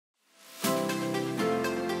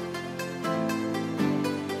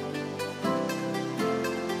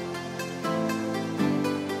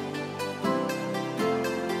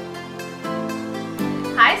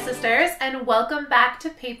sisters, and welcome back to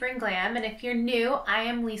Paper and Glam. And if you're new, I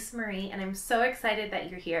am Lisamarie, and I'm so excited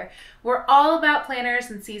that you're here. We're all about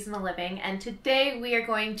planners and seasonal living, and today we are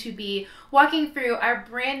going to be walking through our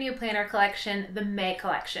brand new planner collection, the May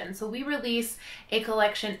collection. So we release a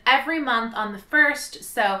collection every month on the 1st.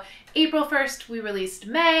 So April 1st we released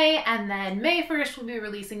May, and then May 1st we'll be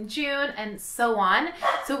releasing June, and so on.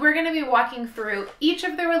 So we're going to be walking through each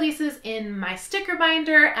of the releases in my sticker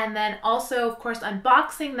binder, and then also of course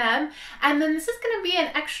unboxing them. And then this is going to be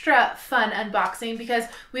an extra fun unboxing because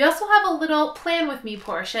we also have a little plan with me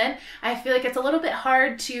portion. I feel like it's a little bit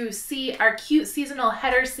hard to see our cute seasonal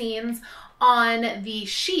header scenes on the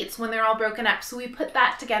sheets when they're all broken up. So we put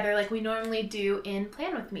that together like we normally do in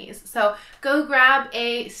Plan With Me's. So go grab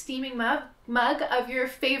a steaming mug of your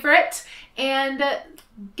favorite and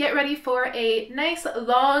get ready for a nice,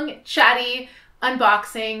 long, chatty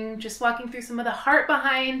unboxing, just walking through some of the heart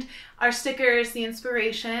behind our stickers, the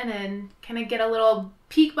inspiration, and kind of get a little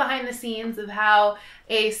peek behind the scenes of how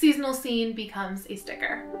a seasonal scene becomes a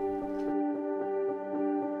sticker.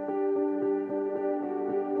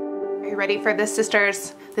 Are you ready for this,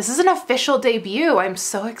 sisters? This is an official debut. I'm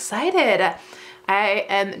so excited. I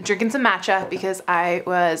am drinking some matcha because I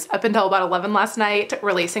was up until about 11 last night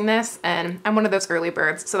releasing this, and I'm one of those early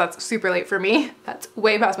birds, so that's super late for me. That's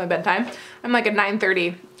way past my bedtime. I'm like a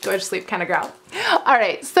 9:30 go to sleep kind of girl. All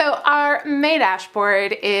right, so our May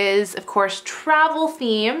dashboard is of course travel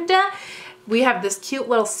themed. We have this cute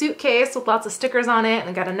little suitcase with lots of stickers on it, and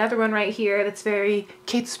I got another one right here that's very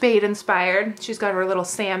Kate Spade inspired. She's got her little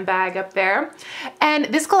Sam bag up there. And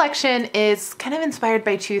this collection is kind of inspired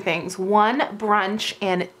by two things. One, brunch,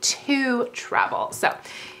 and two, travel. So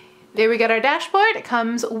there we got our dashboard. It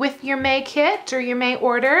comes with your May kit or your May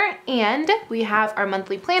order, and we have our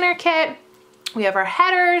monthly planner kit. We have our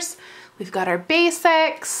headers. We've got our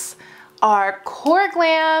basics, our core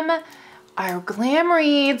glam, our glam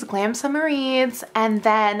reads, glam summer reads, and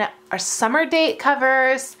then our summer date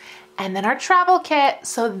covers, and then our travel kit.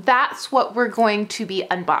 So that's what we're going to be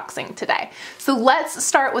unboxing today. So let's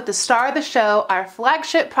start with the star of the show, our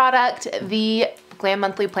flagship product, the Glam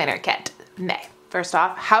Monthly Planner Kit, May. First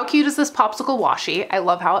off, how cute is this popsicle washi? I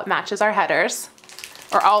love how it matches our headers,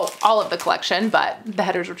 or all of the collection, but the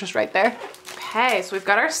headers are just right there. Okay, so we've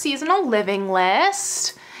got our seasonal living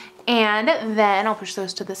list. And then I'll push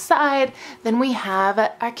those to the side. Then we have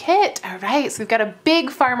our kit. All right, so we've got a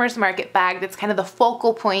big farmer's market bag that's kind of the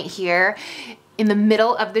focal point here in the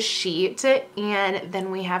middle of the sheet. And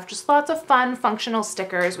then we have just lots of fun functional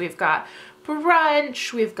stickers. We've got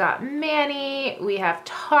brunch, we've got Manny, we have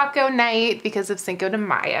taco night because of Cinco de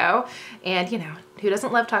Mayo. And you know, who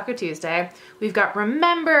doesn't love Taco Tuesday? We've got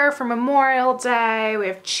remember for Memorial Day. We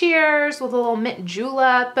have cheers with a little mint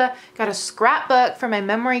julep. Got a scrapbook for my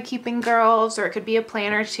memory keeping girls, or it could be a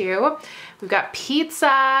planner too. We've got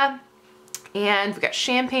pizza, and we've got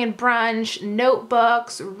champagne brunch,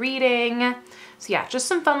 notebooks, reading. So yeah, just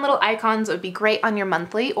some fun little icons that would be great on your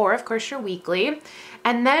monthly or of course your weekly.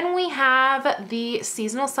 And then we have the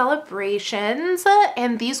seasonal celebrations,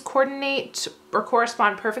 and these coordinate or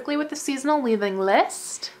correspond perfectly with the seasonal living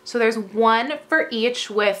list. So there's one for each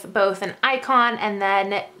with both an icon and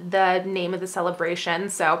then the name of the celebration.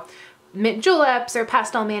 So mint juleps or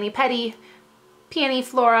pastel mani-pedi, peony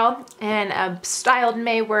floral, and a styled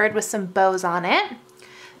May word with some bows on it.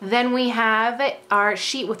 Then we have our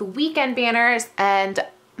sheet with weekend banners, and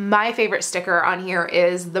my favorite sticker on here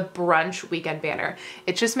is the brunch weekend banner.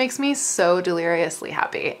 It just makes me so deliriously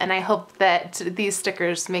happy. And I hope that these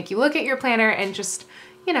stickers make you look at your planner and just,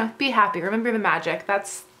 you know, be happy. Remember the magic.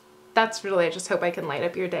 That's really, I just hope I can light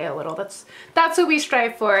up your day a little. That's what we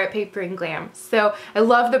strive for at Paper and Glam. So I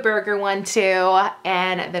love the burger one too.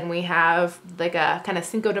 And then we have like a kind of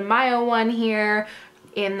Cinco de Mayo one here.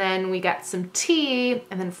 And then we got some tea,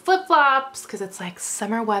 and then flip-flops because it's like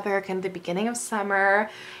summer weather, kind of the beginning of summer.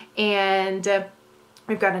 And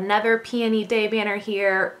we've got another peony day banner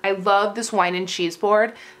here. I love this wine and cheese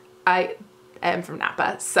board. I am from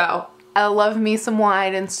Napa, so I love me some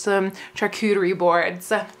wine and some charcuterie boards.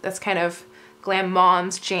 That's kind of Glam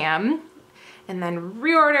Mom's jam. And then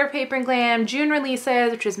reorder Paper and Glam, June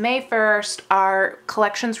releases, which is May 1st. Our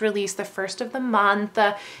collections release the 1st of the month,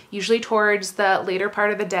 usually towards the later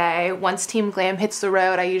part of the day. Once Team Glam hits the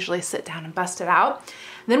road, I usually sit down and bust it out.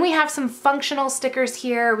 Then we have some functional stickers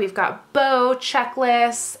here. We've got bow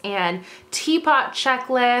checklists and teapot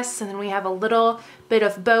checklists, and then we have a little bit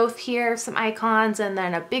of both here, some icons, and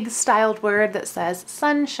then a big styled word that says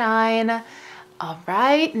sunshine. All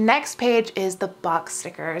right, next page is the box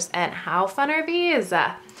stickers, and how fun are these?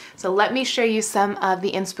 So let me show you some of the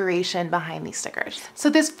inspiration behind these stickers. So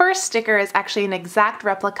this first sticker is actually an exact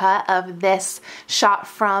replica of this shot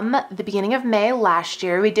from the beginning of May last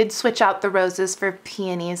year. We did switch out the roses for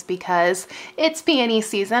peonies because it's peony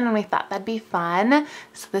season and we thought that'd be fun.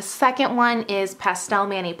 So the second one is Pastel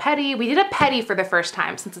Mani Pedi. We did a pedi for the first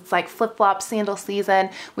time since it's like flip-flop sandal season.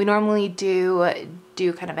 We normally do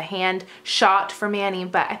kind of a hand shot for Manny,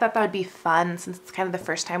 but I thought that would be fun since it's kind of the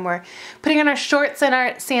first time we're putting on our shorts and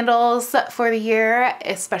our sandals for the year,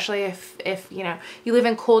 especially if you know, you live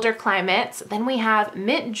in colder climates. Then we have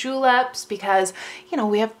mint juleps because, you know,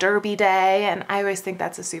 we have Derby Day and I always think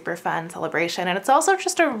that's a super fun celebration. And it's also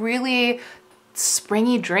just a really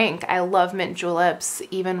springy drink. I love mint juleps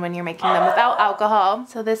even when you're making them without alcohol.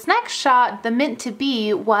 So this next shot, the mint to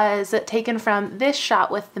be, was taken from this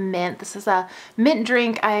shot with the mint. This is a mint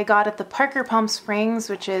drink I got at the Parker Palm Springs,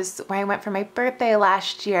 which is where I went for my birthday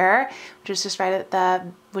last year, which is just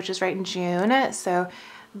right in June. So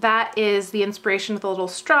that is the inspiration with a little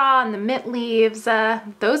straw and the mint leaves.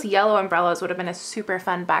 Those yellow umbrellas would have been a super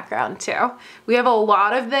fun background too. We have a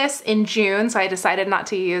lot of this in June, so I decided not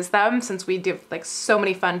to use them since we do like so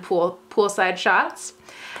many fun poolside shots.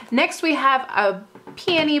 Next we have a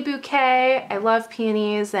peony bouquet. I love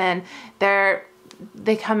peonies and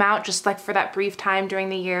they come out just like for that brief time during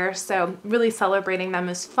the year, so really celebrating them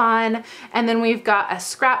is fun. And then we've got a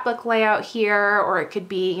scrapbook layout here, or it could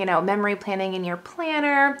be, you know, memory planning in your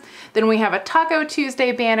planner. Then we have a Taco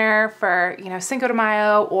Tuesday banner for, you know, Cinco de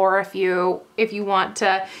Mayo, or if you want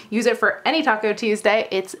to use it for any Taco Tuesday,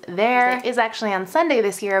 it's there. It is actually on Sunday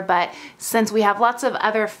this year, but since we have lots of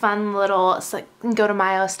other fun little Cinco de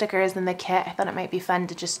Mayo stickers in the kit, I thought it might be fun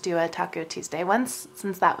to just do a Taco Tuesday one,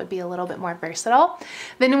 since that would be a little bit more versatile.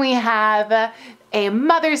 Then we have a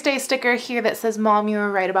Mother's Day sticker here that says, "Mom, you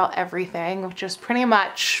were right about everything," which is pretty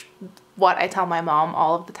much what I tell my mom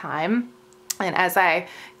all of the time. And as I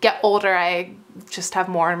get older, I just have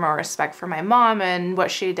more and more respect for my mom and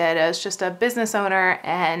what she did as just a business owner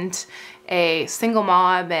and a single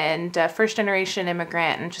mom and a first generation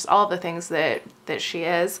immigrant and just all the things that she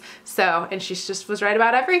is. So, and she just was right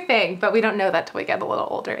about everything, but we don't know that till we get a little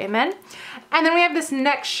older, amen? And then we have this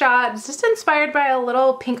next shot. It's just inspired by a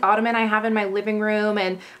little pink ottoman I have in my living room,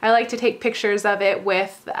 and I like to take pictures of it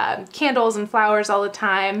with candles and flowers all the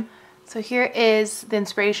time. So here is the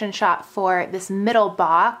inspiration shot for this middle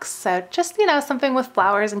box. So just, you know, something with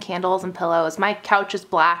flowers and candles and pillows. My couch is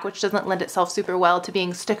black, which doesn't lend itself super well to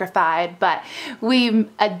being stickerfied, but we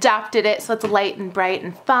adapted it so it's light and bright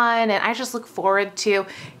and fun. And I just look forward to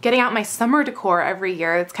getting out my summer decor every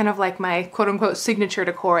year. It's kind of like my quote unquote signature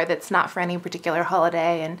decor that's not for any particular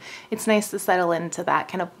holiday. And it's nice to settle into that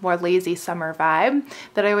kind of more lazy summer vibe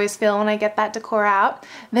that I always feel when I get that decor out.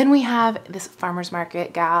 Then we have this farmer's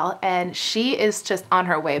market gal, and she is just on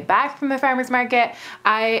her way back from the farmer's market.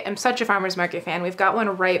 I am such a farmer's market fan. We've got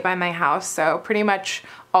one right by my house, so pretty much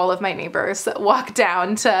all of my neighbors walk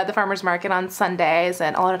down to the farmer's market on Sundays,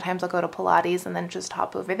 and a lot of times I'll go to Pilates and then just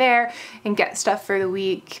hop over there and get stuff for the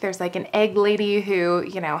week. There's like an egg lady who,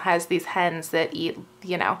 you know, has these hens that eat,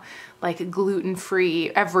 you know, like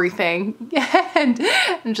gluten-free everything, and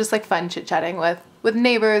just like fun chit-chatting with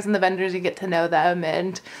neighbors and the vendors. You get to know them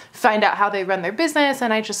and find out how they run their business,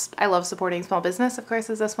 and I love supporting small business, of course,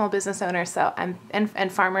 as a small business owner. So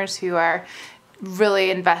and farmers who are really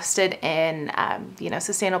invested in you know,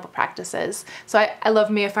 sustainable practices. So I love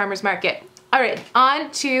me a farmer's market. All right,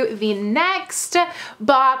 on to the next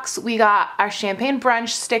box. We got our champagne brunch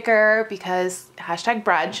sticker because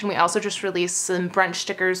 #brunch, and we also just released some brunch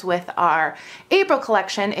stickers with our April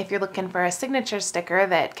collection. If you're looking for a signature sticker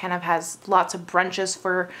that kind of has lots of brunches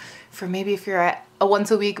for maybe if you're a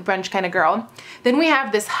once a week brunch kind of girl. Then we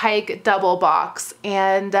have this hike double box,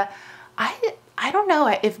 and I don't know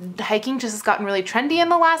if hiking just has gotten really trendy in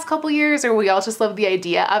the last couple years, or we all just love the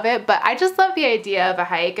idea of it, but I just love the idea of a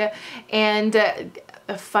hike and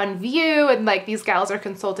a fun view, and like these gals are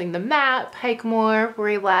consulting the map, hike more,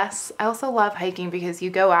 worry less. I also love hiking because you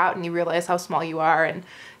go out and you realize how small you are, and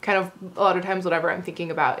kind of a lot of times whatever I'm thinking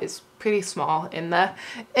about is pretty small in the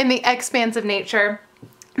expanse of nature.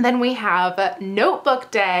 Then we have Notebook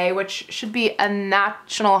Day, which should be a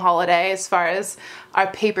national holiday as far as our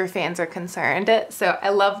paper fans are concerned. So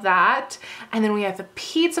I love that. And then we have a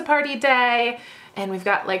Pizza Party Day, and we've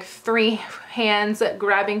got like 3 hands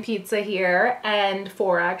grabbing pizza here, and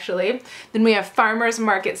 4 actually. Then we have Farmer's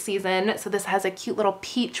Market Season. So this has a cute little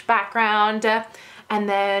peach background. And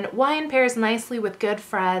then wine pairs nicely with good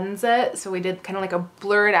friends. So we did kind of like a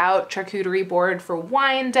blurred out charcuterie board for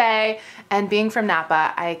Wine Day. And being from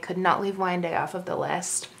Napa, I could not leave Wine Day off of the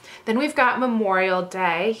list. Then we've got Memorial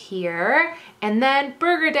Day here, and then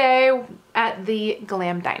Burger Day at the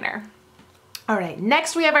Glam Diner. All right,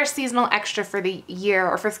 next we have our seasonal extra for the year,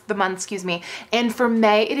 or for the month, excuse me. And for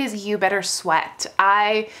May, it is You Better Sweat.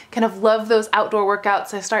 I kind of love those outdoor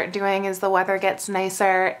workouts I start doing as the weather gets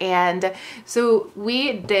nicer. And so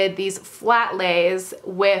we did these flat lays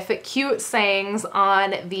with cute sayings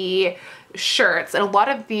on the shirts, and a lot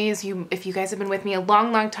of these, if you guys have been with me a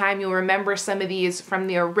long time, you'll remember some of these from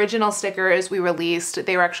the original stickers we released.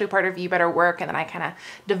 They were actually part of You Better Work, and then I kind of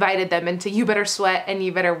divided them into You Better Sweat and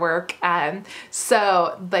You Better Work.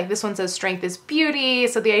 So like this one says strength is beauty,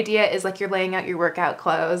 so the idea is like you're laying out your workout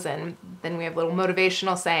clothes, and then we have little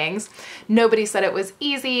motivational sayings. Nobody said it was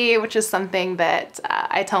easy, which is something that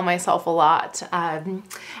I tell myself a lot. And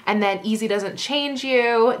then easy doesn't change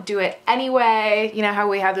you, do it anyway. You know how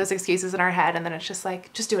we have those excuses in our head, and then it's just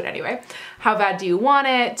like, just do it anyway. How bad do you want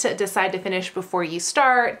it? Decide to finish before you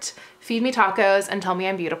start. Feed me tacos and tell me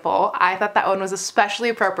I'm beautiful. I thought that one was especially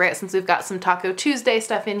appropriate since we've got some Taco Tuesday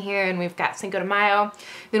stuff in here, and we've got Cinco de Mayo.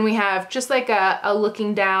 Then we have just like a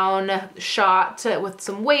looking down shot with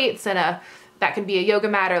some weights, and that can be a yoga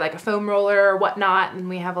mat or like a foam roller or whatnot. And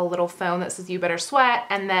we have a little phone that says You Better Sweat,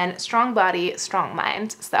 and then strong body, strong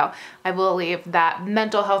mind. So I believe that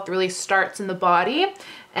mental health really starts in the body.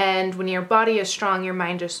 And when your body is strong, your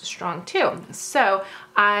mind is strong too. So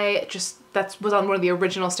that was on one of the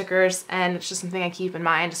original stickers, and it's just something I keep in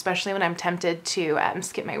mind, especially when I'm tempted to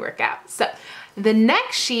skip my workout. So the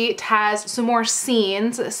next sheet has some more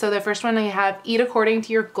scenes. So the first one I have Eat According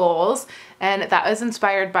to Your Goals, and that was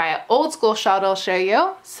inspired by an old school shot I'll show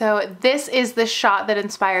you. So this is the shot that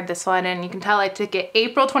inspired this one, and you can tell I took it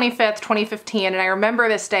April 25th, 2015, and I remember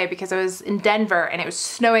this day because I was in Denver and it was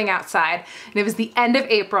snowing outside, and it was the end of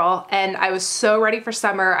April, and I was so ready for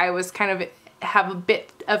summer. I was kind of have a bit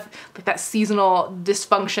of like that seasonal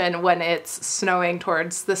dysfunction when it's snowing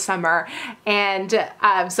towards the summer. And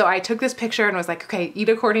so I took this picture and was like, okay, eat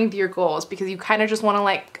according to your goals, because you kind of just want to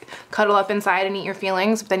like cuddle up inside and eat your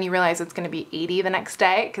feelings, but then you realize it's going to be 80 the next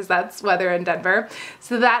day because that's weather in Denver.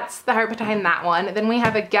 So that's the heart behind that one. Then we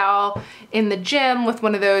have a gal in the gym with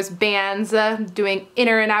one of those bands doing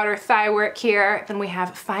inner and outer thigh work here. Then we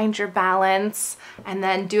have Find Your Balance, and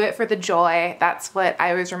then Do It for the Joy. That's what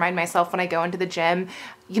I always remind myself when I go into the gym.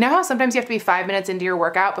 You know how sometimes you have to be 5 minutes into your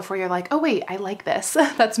workout before you're like, oh wait, I like this.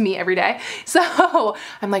 That's me every day. So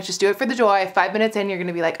I'm like, just do it for the joy. 5 minutes in, you're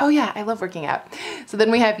gonna be like, oh yeah, I love working out. So then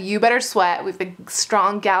we have You Better Sweat with the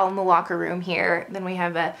strong gal in the locker room here. Then we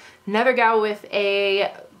have another gal with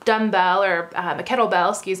a dumbbell, or a kettlebell,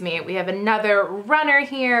 excuse me. We have another runner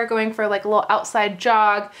here going for like a little outside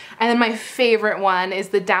jog. And then my favorite one is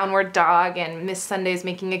the downward dog, and Miss Sunday's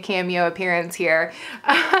making a cameo appearance here.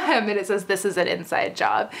 And it says, this is an inside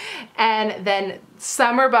job. And then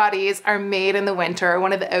summer bodies are made in the winter,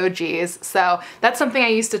 one of the OGs. So that's something I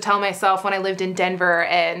used to tell myself when I lived in Denver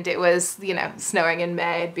and it was, you know, snowing in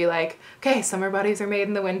May. I'd be like, okay, summer bodies are made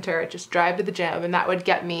in the winter, just drive to the gym. And that would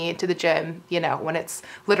get me to the gym, you know, when it's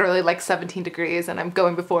literally like 17 degrees and I'm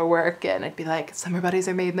going before work, and I'd be like, summer bodies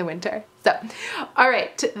are made in the winter. So, all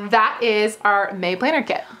right, that is our May planner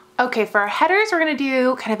kit. Okay, for our headers, we're gonna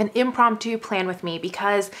do kind of an impromptu plan with me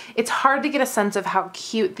because it's hard to get a sense of how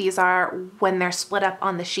cute these are when they're split up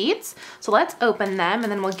on the sheets. So let's open them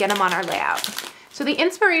and then we'll get them on our layout. So the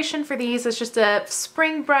inspiration for these is just a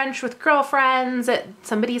spring brunch with girlfriends at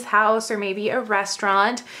somebody's house or maybe a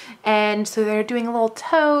restaurant. And so they're doing a little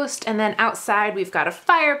toast, and then outside we've got a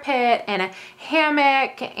fire pit and a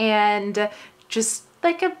hammock and just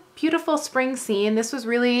like a beautiful spring scene. This was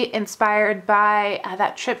really inspired by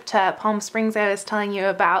that trip to Palm Springs I was telling you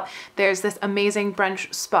about. There's this amazing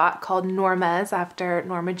brunch spot called Norma's after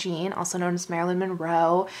Norma Jean, also known as Marilyn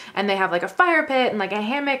Monroe. And they have like a fire pit and like a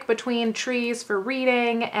hammock between trees for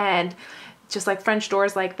reading and just like French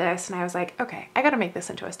doors like this. And I was like, okay, I gotta make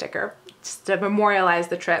this into a sticker just to memorialize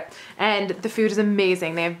the trip. And the food is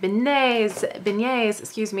amazing. They have beignets,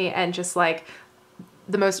 excuse me, and just like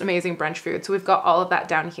the most amazing brunch food. So we've got all of that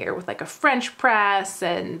down here with like a French press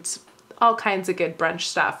and all kinds of good brunch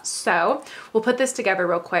stuff. So we'll put this together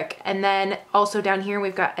real quick. And then also down here,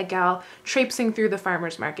 we've got a gal traipsing through the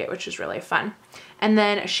farmer's market, which is really fun. And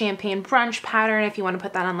then a champagne brunch pattern if you want to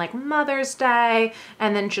put that on like Mother's Day.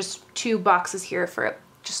 And then just 2 boxes here for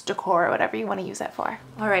just decor or whatever you want to use it for.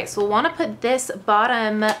 All right, so we'll want to put this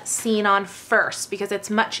bottom scene on first because it's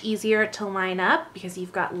much easier to line up because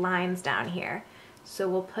you've got lines down here. So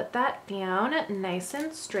we'll put that down nice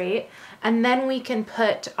and straight, and then we can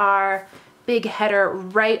put our big header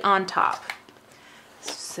right on top.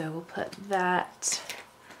 So we'll put that,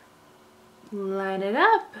 line it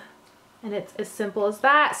up, And it's as simple as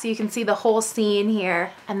that. So you can see the whole scene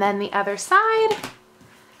here. And then the other side.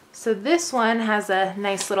 So this one has a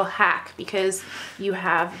nice little hack because you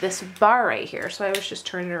have this bar right here. So I always just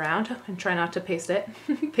turn it around and try not to paste it,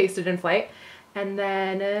 paste it in flight. And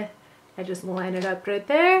then I just line it up right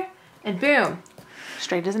there and boom,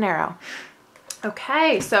 straight as an arrow.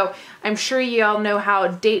 Okay, so I'm sure you all know how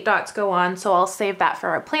date dots go on, so I'll save that for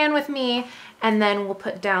our plan with me, and then we'll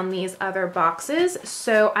put down these other boxes.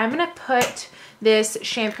 So I'm gonna put this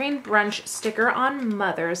champagne brunch sticker on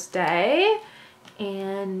Mother's Day,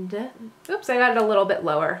 and oops, I got it a little bit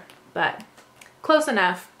lower, but close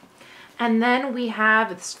enough. And then we have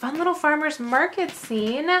this fun little farmer's market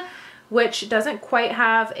scene, which doesn't quite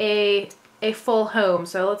have a full home.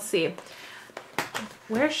 So let's see.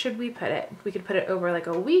 Where should we put it? We could put it over like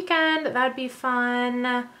a weekend. That'd be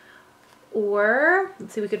fun. Or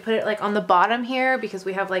let's see, we could put it like on the bottom here because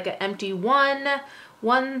we have like an empty one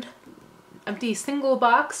empty single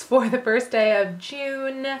box for the first day of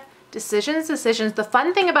June. Decisions. The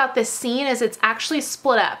fun thing about this scene is it's actually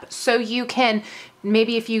split up. So you can,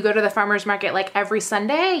 maybe if you go to the farmer's market like every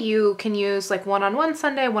Sunday, you can use like one on one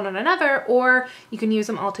Sunday, one on another, or you can use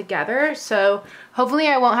them all together. So hopefully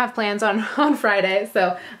I won't have plans on Friday.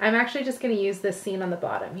 So I'm actually just gonna use this scene on the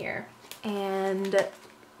bottom here and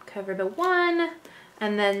cover the one.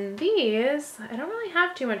 And then these, I don't really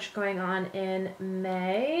have too much going on in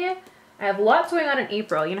May. I have lots going on in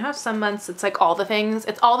April. You know how some months it's like all the things?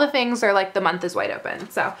 It's all the things are like the month is wide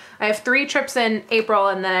open. So I have 3 trips in April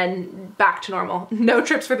and then back to normal. No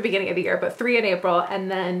trips for the beginning of the year, but 3 in April,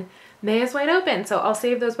 and then May is wide open. So I'll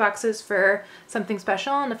save those boxes for something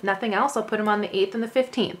special, and if nothing else, I'll put them on the 8th and the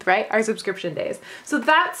 15th, right? Our subscription days. So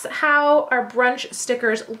that's how our brunch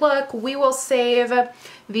stickers look. We will save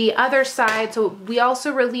the other side. So we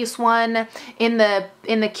also release one in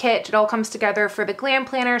the kit. It all comes together for the Glam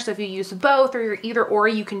Planner. So if you use both or you're either or,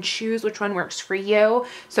 you can choose which one works for you.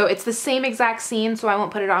 So it's the same exact scene, so I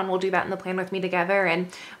won't put it on. We'll do that in the Plan With Me together, and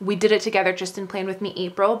we did it together just in Plan With Me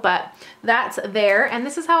April, but that's there. And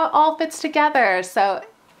this is how it all fits together. So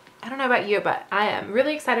I don't know about you, but I am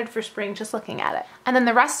really excited for spring just looking at it. And then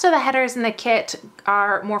the rest of the headers in the kit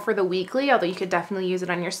are more for the weekly, although you could definitely use it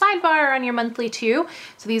on your sidebar or on your monthly too.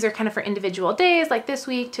 So these are kind of for individual days, like this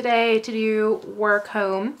week, today, to do, work,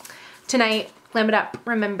 home, tonight, glam it up,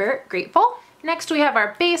 remember, grateful. Next we have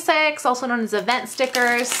our basics, also known as event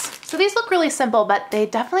stickers. So these look really simple, but they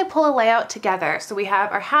definitely pull a layout together. So we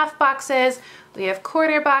have our half boxes, we have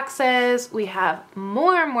quarter boxes, we have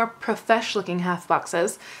more and more professional looking half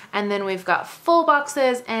boxes, and then we've got full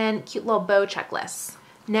boxes and cute little bow checklists.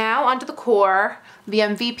 Now onto the core, the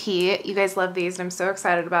MVP. You guys love these and I'm so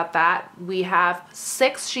excited about that. We have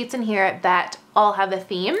 6 sheets in here that all have a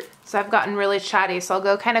theme. So I've gotten really chatty, so I'll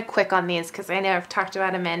go kind of quick on these because I know I've talked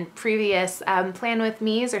about them in previous Plan With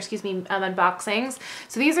Me's, or excuse me, unboxings.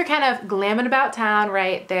 So these are kind of glamming about town,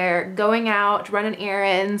 right? They're going out, running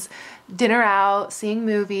errands, dinner out, seeing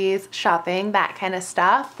movies, shopping, that kind of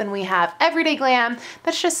stuff. Then we have everyday glam.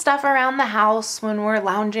 That's just stuff around the house when we're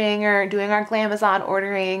lounging or doing our Glamazon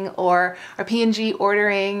ordering or our P&G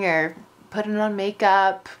ordering or putting on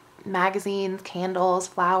makeup, magazines, candles,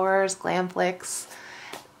 flowers, glam flicks,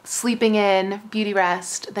 sleeping in, beauty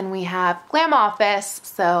rest. Then we have Glam Office,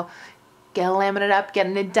 so glamming it up,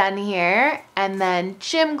 getting it done here. And then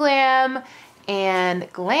Gym Glam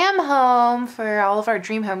and Glam Home for all of our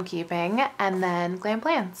dream homekeeping, and then Glam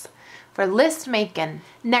Plans for list making.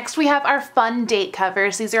 Next we have our fun date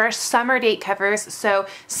covers. These are our summer date covers. So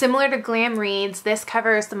similar to Glam Reads, this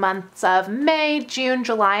covers the months of May, June,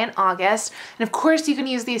 July, and August. And of course you can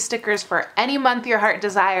use these stickers for any month your heart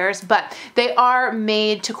desires, but they are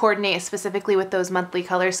made to coordinate specifically with those monthly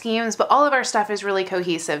color schemes. But all of our stuff is really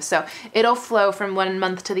cohesive, so it'll flow from one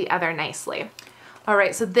month to the other nicely. All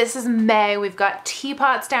right, so this is May. We've got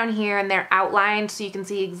teapots down here and they're outlined so you can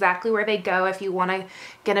see exactly where they go if you want to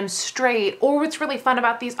get them straight. Or what's really fun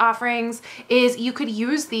about these offerings is you could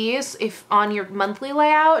use these if on your monthly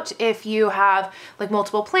layout, if you have like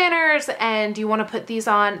multiple planners and you want to put these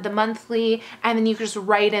on the monthly, and then you can just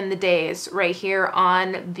write in the days right here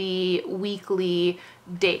on the weekly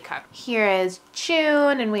date cover. Here is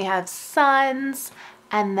June and we have suns.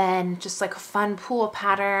 And then just like a fun pool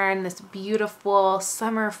pattern, this beautiful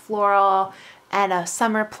summer floral and a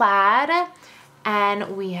summer plaid.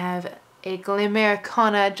 And we have a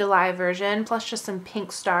Glamericana July version, plus just some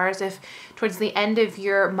pink stars. If towards the end of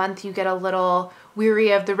your month you get a little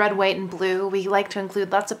weary of the red, white, and blue, we like to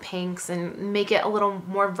include lots of pinks and make it a little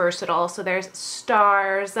more versatile. So there's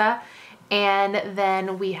stars. And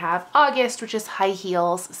then we have August, which is high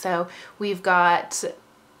heels. So we've got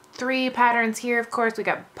 3 patterns here. Of course, we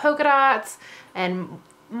got polka dots and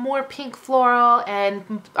more pink floral,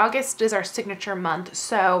 and August is our signature month,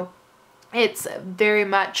 so it's very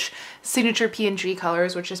much signature P&G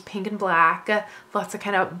colors, which is pink and black, lots of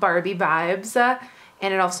kind of Barbie vibes,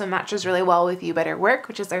 and it also matches really well with You Better Work,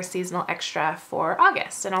 which is our seasonal extra for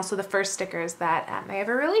August, and also the first stickers that May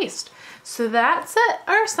ever released. So that's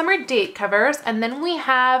our summer date covers, and then we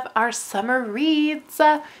have our summer reads.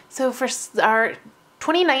 So for our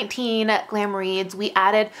 2019 Glam Reads, we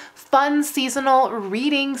added fun seasonal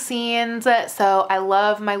reading scenes. So I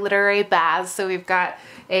love my literary baths. So we've got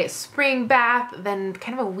a spring bath, then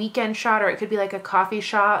kind of a weekend shot, or it could be like a coffee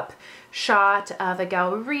shop shot of a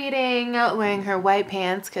gal reading, wearing her white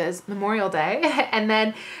pants because Memorial Day, and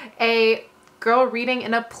then a girl reading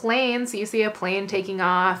in a plane. So you see a plane taking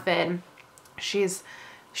off, and she's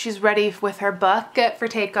ready with her book for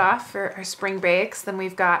takeoff for her spring breaks. Then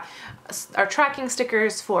we've got our tracking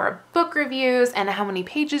stickers for book reviews and how many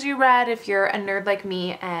pages you read if you're a nerd like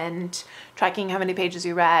me, and tracking how many pages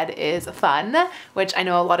you read is fun, which I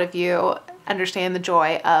know a lot of you understand the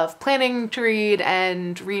joy of planning to read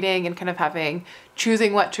and reading, and kind of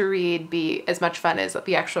choosing what to read be as much fun as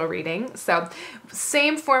the actual reading. So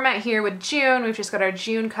same format here with June. We've just got our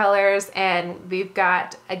June colors, and we've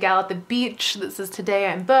got a gal at the beach that says today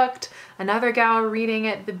I'm booked, another gal reading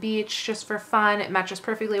at the beach just for fun. It matches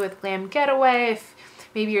perfectly with Glam Getaway if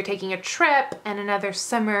maybe you're taking a trip, and another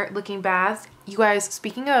summer looking bath. You guys,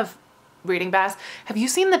 speaking of reading baths, have you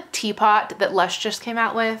seen the teapot that Lush just came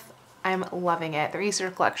out with? I'm loving it. Their Easter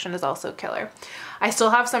collection is also killer. I still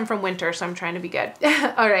have some from winter, so I'm trying to be good.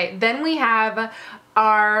 All right, then we have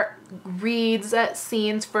our reads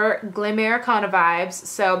scenes for Glam Americana vibes.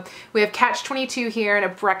 So we have Catch 22 here and a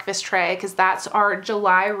breakfast tray, because that's our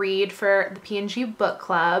July read for the P&G book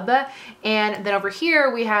club. And then over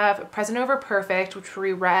here we have Present Over Perfect, which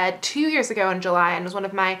we read 2 years ago in July, and was one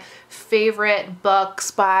of my favorite books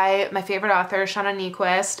by my favorite author, Shauna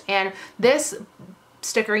Niequist. And this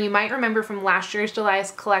sticker you might remember from last year's July's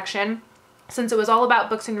collection. Since it was all about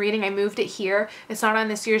books and reading, I moved it here. It's not on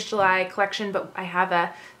this year's July collection, but I have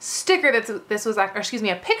a sticker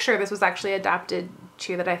a picture this was actually adapted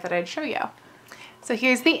to that I thought I'd show you. So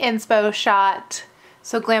here's the inspo shot.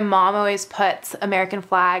 So Glam Mom always puts American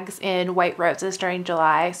flags in white roses during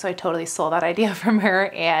July, so I totally stole that idea from her,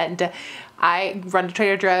 and I run to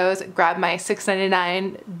Trader Joe's, grab my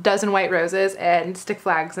 $6.99 dozen white roses and stick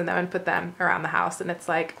flags in them and put them around the house, and it's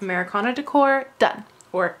like Americana decor done,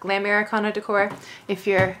 or Glam Americana decor if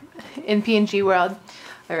you're in P&G world.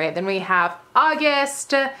 All right, then we have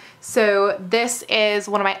August. So this is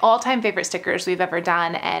one of my all-time favorite stickers we've ever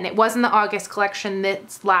done, and it was in the August collection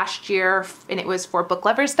this last year, and it was for Book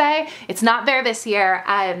Lovers Day. It's not there this year,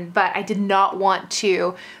 but I did not want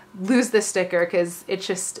to lose this sticker because it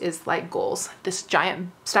just is like goals. This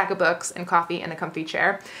giant stack of books and coffee and a comfy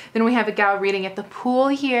chair. Then we have a gal reading at the pool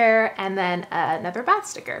here, and then another bath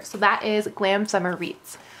sticker. So that is Glam Summer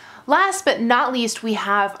Reads. Last but not least, we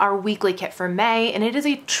have our weekly kit for May, and it is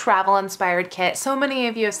a travel inspired kit. So many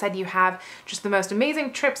of you have said you have just the most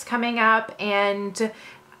amazing trips coming up,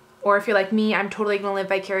 or if you're like me, I'm totally gonna live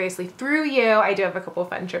vicariously through you. I do have a couple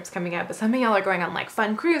fun trips coming up, but some of y'all are going on like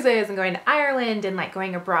fun cruises and going to Ireland and like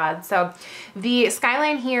going abroad. So the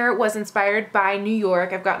skyline here was inspired by New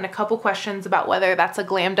York. I've gotten a couple questions about whether that's a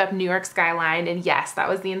glammed up New York skyline, and yes, that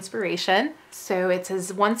was the inspiration. So it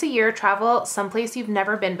says once a year, travel someplace you've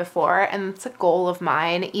never been before, and it's a goal of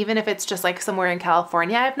mine, even if it's just like somewhere in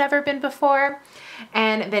California I've never been before.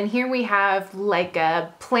 And then here we have like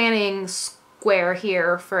a planning square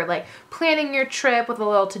here for like planning your trip with a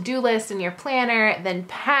little to-do list in your planner, then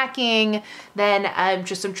packing, then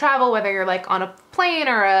just some travel, whether you're like on a plane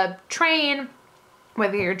or a train,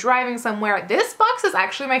 whether you're driving somewhere. This box is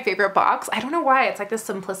actually my favorite box. I don't know why. It's like the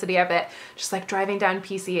simplicity of it, just like driving down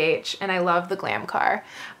PCH, and I love the Glam car.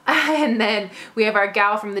 And then we have our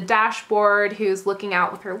gal from the dashboard who's looking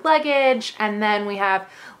out with her luggage. And then we have,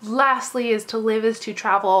 lastly, is to live is to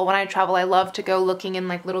travel. When I travel, I love to go looking in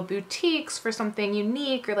like little boutiques for something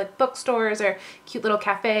unique, or like bookstores or cute little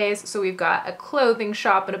cafes. So we've got a clothing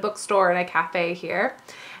shop and a bookstore and a cafe here.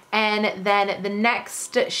 And then the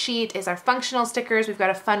next sheet is our functional stickers. We've got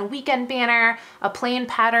a fun weekend banner, a plain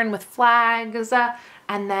pattern with flags,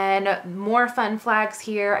 and then more fun flags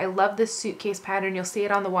here. I love this suitcase pattern. You'll see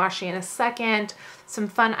it on the washi in a second. Some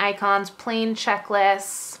fun icons, plain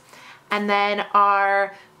checklists, and then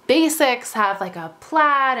our basics have like a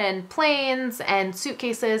plaid and plains and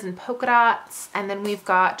suitcases and polka dots. And then we've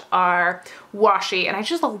got our washi, and I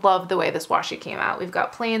just love the way this washi came out. We've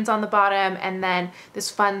got plains on the bottom and then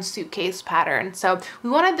this fun suitcase pattern. So we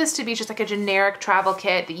wanted this to be just like a generic travel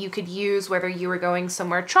kit that you could use whether you were going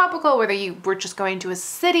somewhere tropical, whether you were just going to a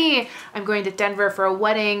city. I'm going to Denver for a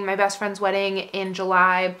wedding, my best friend's wedding in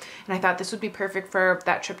July, and I thought this would be perfect for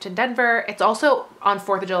that trip to Denver. It's also on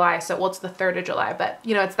 4th of July, so well, it's the 3rd of July, but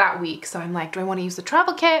you know, it's that week. So I'm like, do I want to use the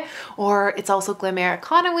travel kit, or it's also Glam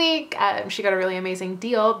Americana week? She got a really amazing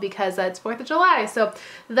deal because it's 4th of July. So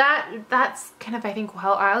that's kind of, I think,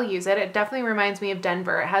 how I'll use it. It definitely reminds me of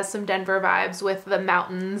Denver. It has some Denver vibes with the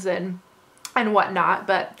mountains and whatnot,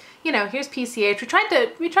 but you know, here's PCH.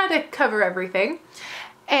 We tried to cover everything.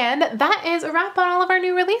 And that is a wrap on all of our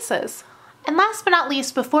new releases. And last but not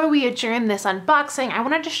least, before we adjourn this unboxing, I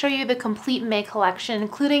wanted to show you the complete May collection,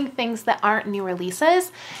 including things that aren't new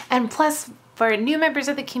releases. And plus, for new members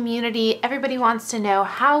of the community, everybody wants to know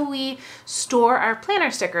how we store our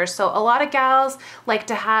planner stickers. So a lot of gals like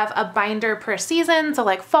to have a binder per season, so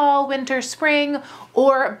like fall, winter, spring,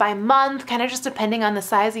 or by month, kind of just depending on the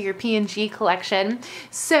size of your P&G collection.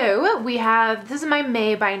 So we have, this is my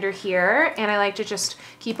May binder here, and I like to just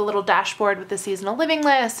keep a little dashboard with the seasonal living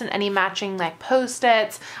list and any matching like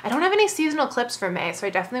Post-its. I don't have any seasonal clips for May, so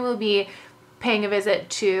I definitely will be paying a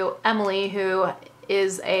visit to Emily, who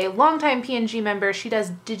is a longtime P&G member. She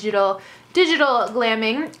does digital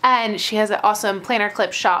glamming, and she has an awesome planner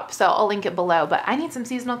clip shop, so I'll link it below, but I need some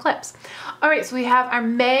seasonal clips. All right, so we have our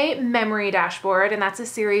May memory dashboard, and that's a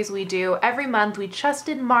series we do every month. We just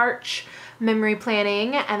did March memory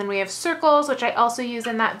planning, and then we have circles, which I also use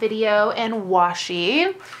in that video, and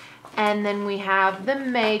washi. And then we have the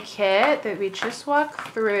May kit that we just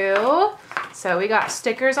walked through. So we got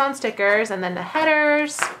stickers on stickers, and then the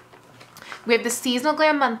headers. We have the seasonal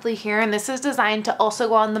glam monthly here, and this is designed to also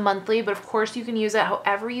go on the monthly, but of course you can use it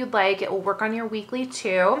however you'd like. It will work on your weekly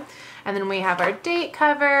too. And then we have our date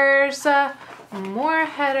covers, more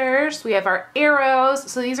headers. We have our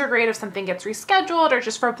arrows. So these are great if something gets rescheduled or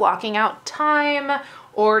just for blocking out time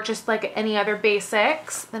or just like any other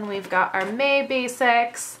basics. Then we've got our May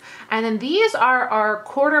basics. And then these are our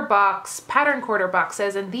quarter box, pattern quarter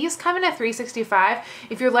boxes, and these come in a 365.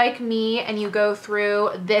 If you're like me and you go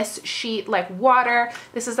through this sheet like water,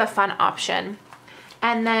 this is a fun option.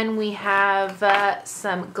 And then we have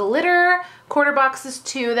some glitter quarter boxes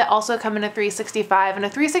too that also come in a 365. And a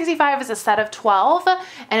 365 is a set of 12,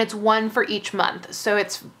 and it's one for each month. So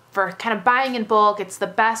it's for kind of buying in bulk. It's the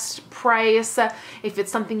best price if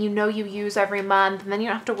it's something you know you use every month, and then you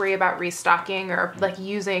don't have to worry about restocking or like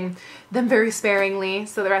using them very sparingly.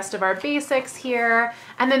 So the rest of our basics here,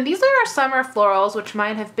 and then these are our summer florals, which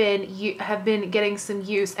mine have been getting some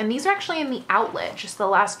use, and these are actually in the outlet, just the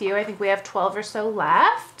last few. I think we have 12 or so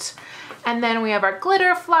left. And then we have our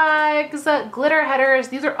glitter flags, glitter headers.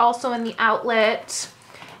 These are also in the outlet.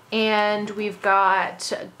 And we've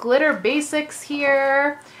got glitter basics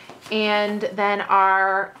here, and then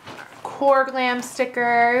our core glam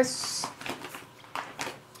stickers,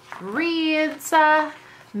 wreaths,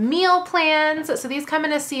 meal plans. So these come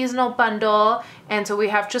in a seasonal bundle, and so we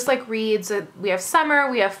have just like wreaths, we have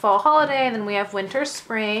summer, we have fall holiday, and then we have winter,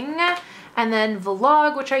 spring. And then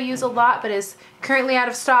vlog, which I use a lot but is currently out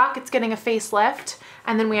of stock. It's getting a facelift.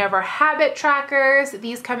 And then we have our habit trackers.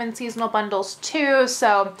 These come in seasonal bundles too.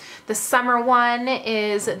 So the summer one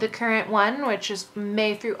is the current one, which is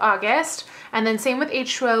May through August. And then same with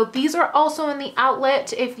H2O. These are also in the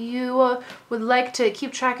outlet if you would like to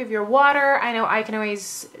keep track of your water. I know I can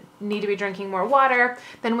always need to be drinking more water.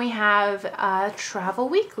 Then we have a travel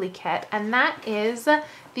weekly kit, and that is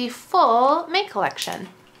the full May collection.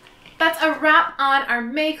 That's a wrap on our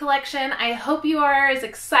May collection. I hope you are as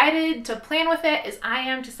excited to plan with it as I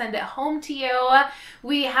am to send it home to you.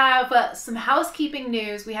 We have some housekeeping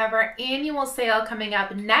news. We have our annual sale coming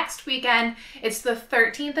up next weekend. It's the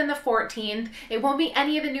 13th and the 14th. It won't be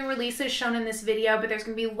any of the new releases shown in this video, but there's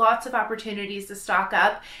gonna be lots of opportunities to stock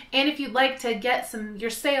up. And if you'd like to get your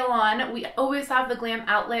sale on, we always have the Glam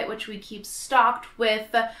Outlet, which we keep stocked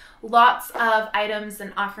with lots of items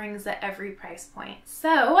and offerings at every price point.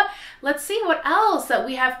 So let's see what else.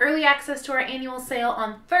 We have early access to our annual sale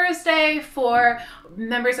on Thursday for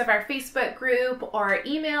members of our Facebook group or our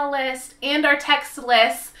email list and our text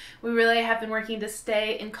list. We really have been working to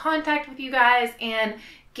stay in contact with you guys and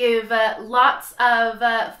give lots of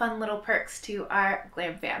fun little perks to our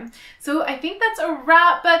Glam fam. So I think that's a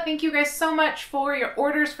wrap. Thank you guys so much for your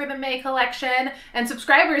orders for the May collection, and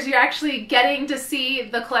subscribers, you're actually getting to see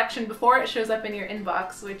the collection before it shows up in your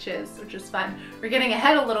inbox, which is fun. We're getting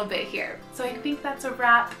ahead a little bit here. So I think that's a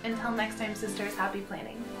wrap. Until next time, sisters, happy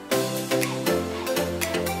planning.